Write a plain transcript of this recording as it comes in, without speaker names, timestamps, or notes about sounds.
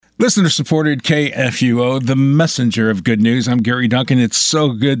Listener-supported KFUO, the messenger of good news. I'm Gary Duncan. It's so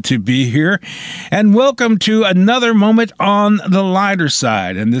good to be here. And welcome to another moment on the lighter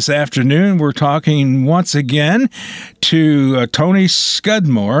side. And this afternoon, we're talking once again to Tony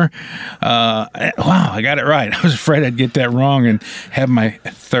Skudmore. Wow, I got it right. I was afraid I'd get that wrong and have my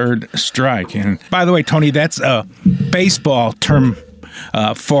third strike. And by the way, Tony, that's a baseball term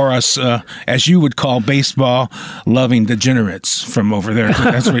for us, as you would call baseball-loving degenerates from over there.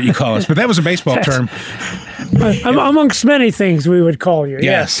 That's what you call us. But that was a baseball term. Amongst many things we would call you.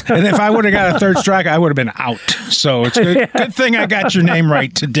 Yes. And if I would have got a third strike, I would have been out. So it's good thing I got your name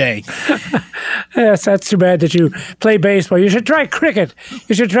right today. Yes, that's too bad that you play baseball. You should try cricket.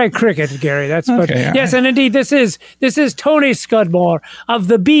 Gary. That's okay, yes, right. And indeed, this is Tony Skudmore of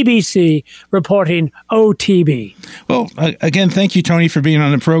the BBC reporting OTB. Well, again, thank you, Tony, for being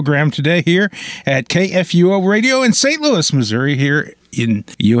on the program today here at KFUO Radio in St. Louis, Missouri, here in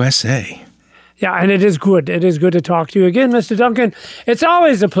USA. Yeah, and it is good. It is good to talk to you again, Mr. Duncan. It's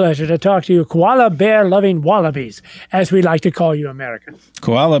always a pleasure to talk to you koala bear-loving wallabies, as we like to call you Americans.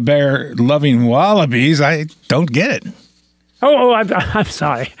 Koala bear-loving wallabies? I don't get it. I'm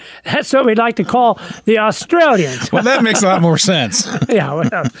sorry. That's what we like to call the Australians. Well, that makes a lot more sense. Yeah,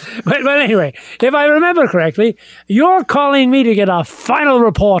 well, but anyway, if I remember correctly, you're calling me to get a final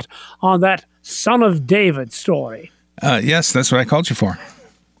report on that Son of David story. Yes, that's what I called you for.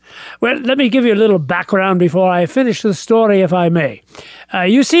 Well, let me give you a little background before I finish the story, if I may.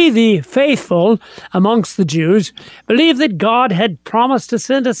 You see, the faithful amongst the Jews believed that God had promised to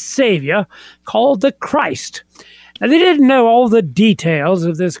send a Savior called the Christ. Now, they didn't know all the details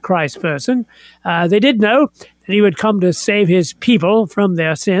of this Christ person. They did know that he would come to save his people from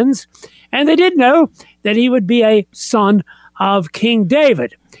their sins, and they did know that he would be a son of King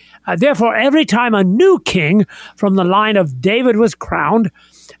David. Therefore, every time a new king from the line of David was crowned,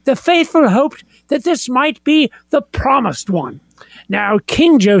 the faithful hoped that this might be the promised one. Now,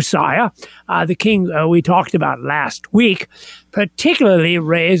 King Josiah, the king we talked about last week, particularly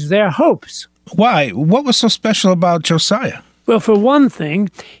raised their hopes. Why? What was so special about Josiah? Well, for one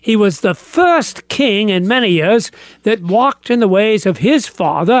thing, he was the first king in many years that walked in the ways of his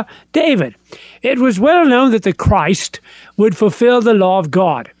father, David. It was well known that the Christ would fulfill the law of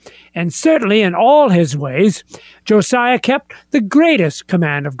God. And certainly in all his ways, Josiah kept the greatest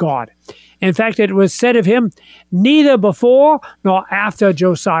command of God. In fact, it was said of him, neither before nor after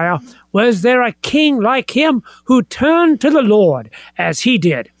Josiah was there a king like him who turned to the Lord as he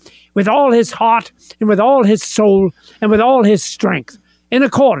did, with all his heart and with all his soul and with all his strength, in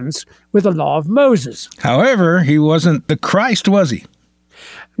accordance with the law of Moses. However, he wasn't the Christ, was he?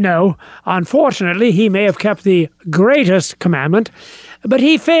 No, unfortunately, he may have kept the greatest commandment, but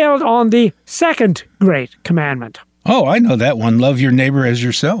he failed on the second great commandment. Oh, I know that one. Love your neighbor as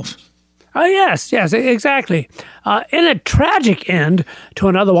yourself. Oh, yes, exactly. In a tragic end to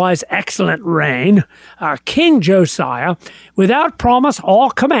an otherwise excellent reign, King Josiah, without promise or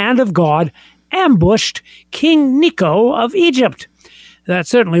command of God, ambushed King Necho of Egypt. That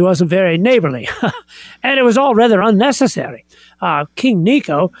certainly wasn't very neighborly, and it was all rather unnecessary. King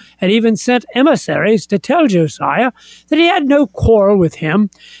Necho had even sent emissaries to tell Josiah that he had no quarrel with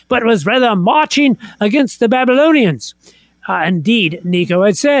him, but was rather marching against the Babylonians. Indeed, Necho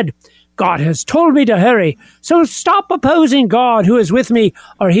had said, God has told me to hurry, so stop opposing God who is with me,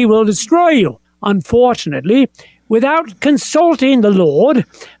 or he will destroy you. Unfortunately, without consulting the Lord,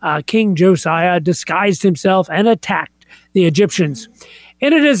 King Josiah disguised himself and attacked the Egyptians.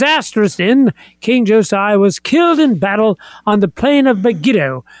 In a disastrous end, King Josiah was killed in battle on the plain of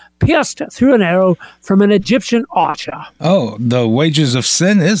Megiddo, pierced through an arrow from an Egyptian archer. Oh, the wages of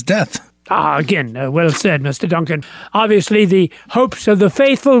sin is death. Again, well said, Mr. Duncan. Obviously, the hopes of the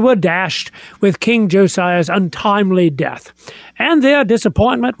faithful were dashed with King Josiah's untimely death, and their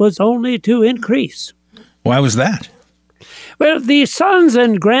disappointment was only to increase. Why was that? Well, the sons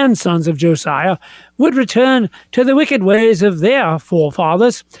and grandsons of Josiah would return to the wicked ways of their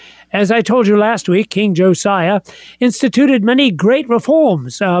forefathers. As I told you last week, King Josiah instituted many great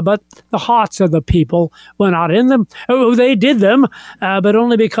reforms, but the hearts of the people were not in them. Oh, they did them, but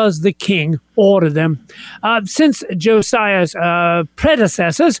only because the king ordered them. Since Josiah's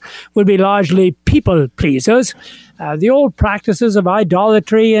predecessors would be largely people-pleasers, the old practices of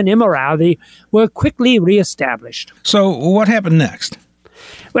idolatry and immorality were quickly reestablished. So what happened next?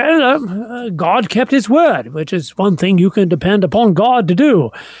 Well, God kept his word, which is one thing you can depend upon God to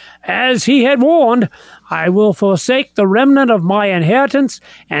do. As he had warned, I will forsake the remnant of my inheritance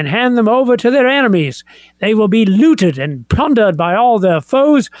and hand them over to their enemies. They will be looted and plundered by all their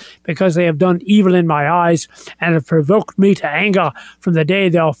foes because they have done evil in my eyes and have provoked me to anger from the day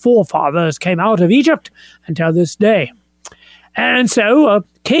their forefathers came out of Egypt until this day. And so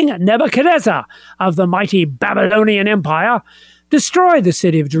King Nebuchadnezzar of the mighty Babylonian Empire destroyed the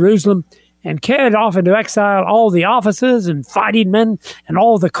city of Jerusalem and carried off into exile all the officers and fighting men and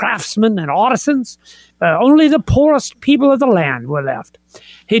all the craftsmen and artisans. Only the poorest people of the land were left.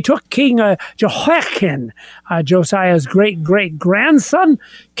 He took King Jehoiakim, Josiah's great-great-grandson,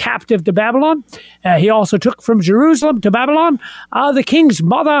 captive to Babylon. He also took from Jerusalem to Babylon the king's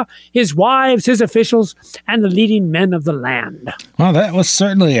mother, his wives, his officials, and the leading men of the land. Well, that was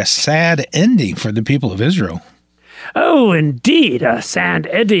certainly a sad ending for the people of Israel. Oh, indeed, a sad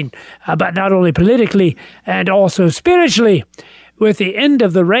ending, but not only politically and also spiritually. With the end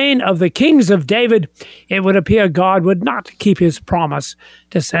of the reign of the kings of David, it would appear God would not keep his promise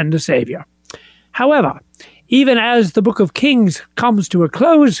to send a Savior. However, even as the book of Kings comes to a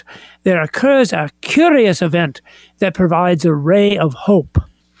close, there occurs a curious event that provides a ray of hope.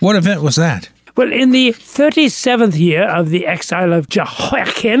 What event was that? Well, in the 37th year of the exile of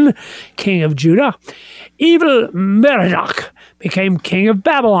Jehoiakim, king of Judah, evil Merodach became king of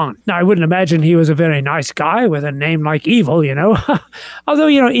Babylon. Now, I wouldn't imagine he was a very nice guy with a name like Evil, Although,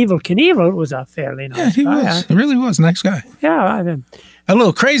 Evil Knievel was a fairly nice guy. Yeah, he was. He really was a nice guy. Yeah. A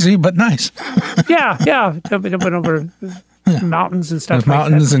little crazy, but nice. Yeah. Went over mountains and stuff.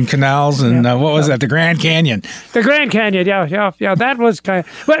 Mountains and canals and what was that? The Grand Canyon. The Grand Canyon, yeah. That was kind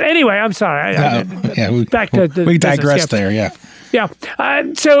of... Well, anyway, I'm sorry. Back to the we digressed there, yeah. Yeah.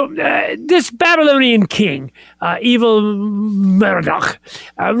 So this Babylonian king, evil Merodach,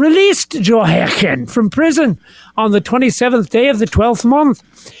 released Jehoiakim from prison on the 27th day of the 12th month.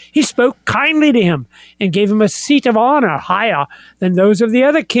 He spoke kindly to him and gave him a seat of honor higher than those of the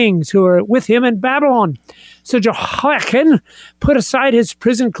other kings who were with him in Babylon. So Jehoiakim put aside his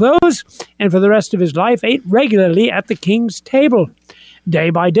prison clothes and for the rest of his life ate regularly at the king's table. Day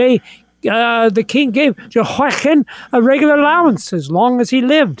by day, the king gave Jehoiakim a regular allowance as long as he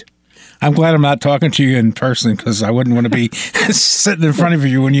lived. I'm glad I'm not talking to you in person because I wouldn't want to be sitting in front of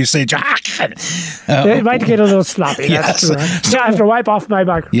you when you say Jehoiakim. It might get a little sloppy. Yes. That's true. I have to wipe off my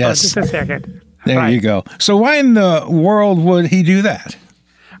microphone. Yes. Just a second. There you go. So why in the world would he do that?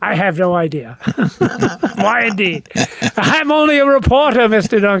 I have no idea. Why indeed? I'm only a reporter,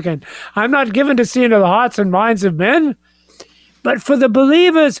 Mr. Duncan. I'm not given to see into the hearts and minds of men. But for the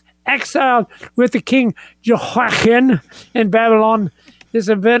believers exiled with the king Jehoiakim in Babylon, this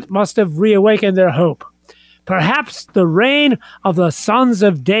event must have reawakened their hope. Perhaps the reign of the sons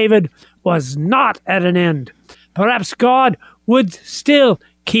of David was not at an end. Perhaps God would still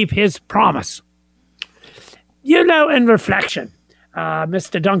keep his promise. In reflection,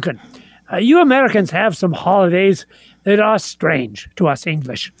 Mr. Duncan, you Americans have some holidays that are strange to us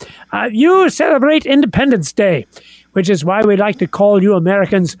English. You celebrate Independence Day, which is why we like to call you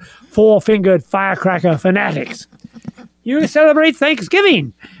Americans four-fingered firecracker fanatics. You celebrate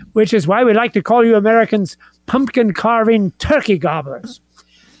Thanksgiving, which is why we like to call you Americans pumpkin-carving turkey gobblers.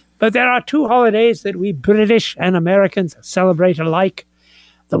 But there are two holidays that we British and Americans celebrate alike.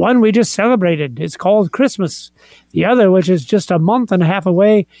 The one we just celebrated is called Christmas. The other, which is just a month and a half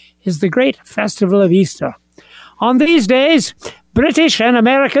away, is the great festival of Easter. On these days, British and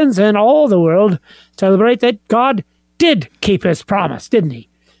Americans and all the world celebrate that God did keep his promise, didn't he?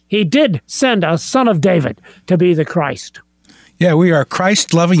 He did send a son of David to be the Christ. Yeah, we are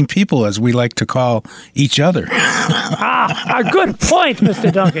Christ-loving people, as we like to call each other. A good point,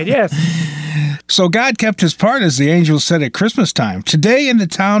 Mr. Duncan, yes. So God kept his part, as the angel said at Christmas time. Today in the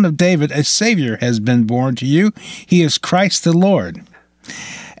town of David, a Savior has been born to you. He is Christ the Lord.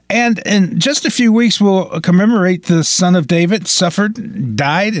 And in just a few weeks, we'll commemorate the Son of David, suffered,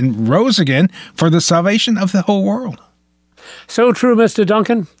 died, and rose again for the salvation of the whole world. So true, Mr.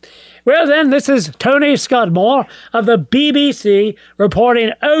 Duncan. Well, then, this is Tony Skudmore of the BBC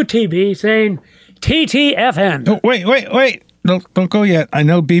reporting OTB saying TTFN. Oh, wait. Don't go yet. I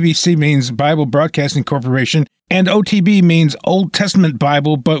know BBC means Bible Broadcasting Corporation, and OTB means Old Testament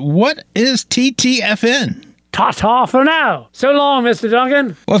Bible, but what is TTFN? Ta-ta for now. So long, Mr.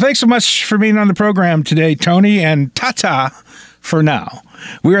 Duncan. Well, thanks so much for being on the program today, Tony, and ta-ta for now.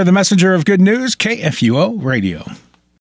 We are the messenger of good news, KFUO Radio.